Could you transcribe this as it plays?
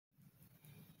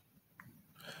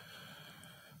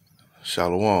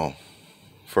Shalom.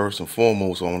 First and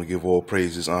foremost, I want to give all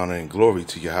praises, honor, and glory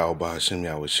to Yahweh Bahashem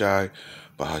Yahushai,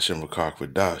 Bahashem Rakak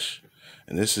Radash.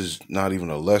 And this is not even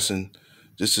a lesson.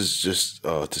 This is just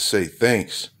to say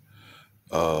thanks.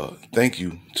 Thank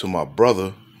you to my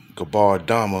brother, Gabar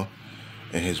Adama,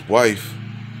 and his wife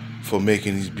for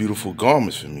making these beautiful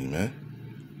garments for me, man.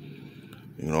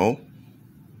 You know,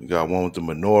 we got one with the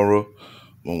menorah,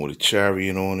 one with a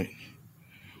chariot on it,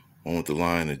 one with the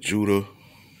Lion of Judah,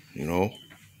 you know.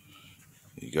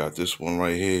 You got this one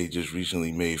right here he just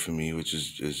recently made for me, which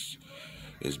is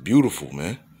beautiful,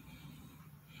 man.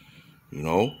 You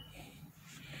know?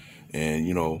 And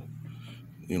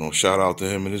shout out to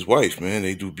him and his wife, man.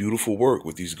 They do beautiful work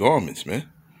with these garments, man.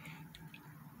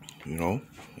 You know,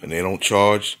 and they don't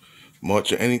charge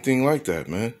much or anything like that,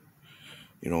 man.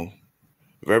 You know,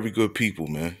 very good people,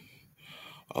 man.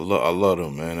 I love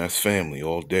them, man. That's family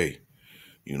all day.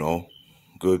 You know,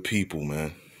 good people,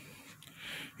 man.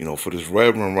 You know, for this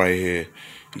reverend right here,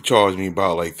 he charged me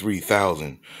about like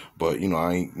 $3,000, but you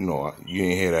ain't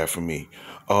hear that from me.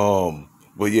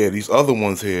 But yeah, these other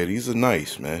ones here, these are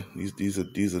nice, man. These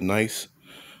are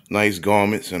nice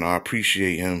garments, and I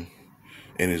appreciate him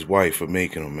and his wife for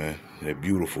making them, man. They're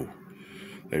beautiful.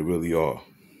 They really are.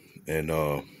 And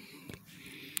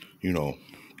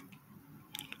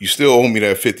you still owe me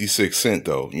that 56 cents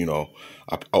though. You know,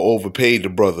 I overpaid the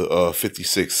brother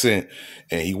 56 cents,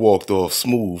 and he walked off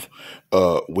smooth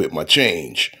with my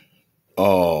change.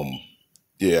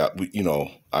 Yeah,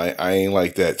 I ain't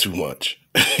like that too much.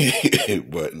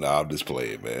 But nah, I'm just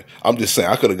playing, man. I'm just saying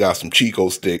I could have got some Chico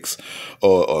sticks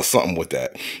or something with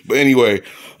that. But anyway,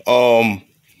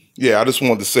 yeah, I just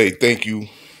wanted to say thank you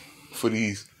for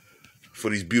these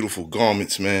beautiful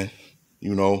garments, man.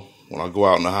 You know, when I go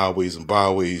out in the highways and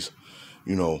byways,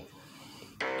 you know,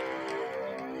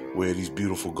 wear these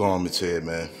beautiful garments here,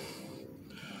 man.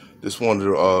 Just wanted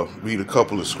to read a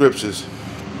couple of scriptures.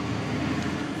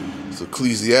 It's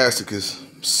Ecclesiasticus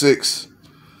 6,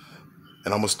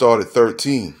 and I'm going to start at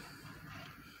 13.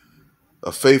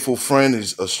 A faithful friend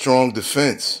is a strong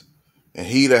defense, and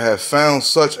he that hath found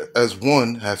such as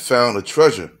one hath found a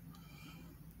treasure.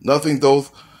 Nothing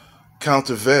doth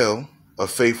countervail a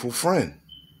faithful friend,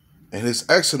 and his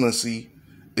excellency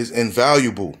is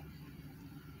invaluable.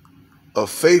 A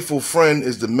faithful friend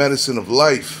is the medicine of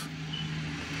life,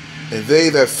 and they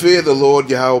that fear the Lord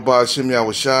Yahweh Bahashem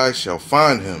Yahushai shall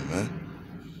find him, man.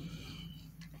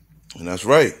 And that's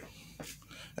right.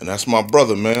 And that's my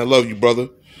brother, man. I love you, brother.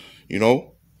 You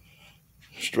know,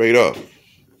 straight up.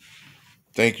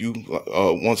 Thank you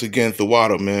once again,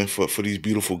 Thawadah, man, for these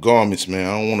beautiful garments, man.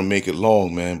 I don't want to make it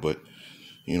long, man, but,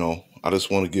 you know, I just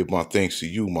want to give my thanks to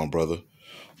you, my brother.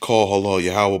 Call Allah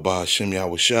Yahweh Bahashem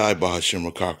Yahushai Bahashem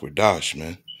Rakak Radash,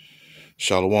 man.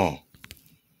 Shalom.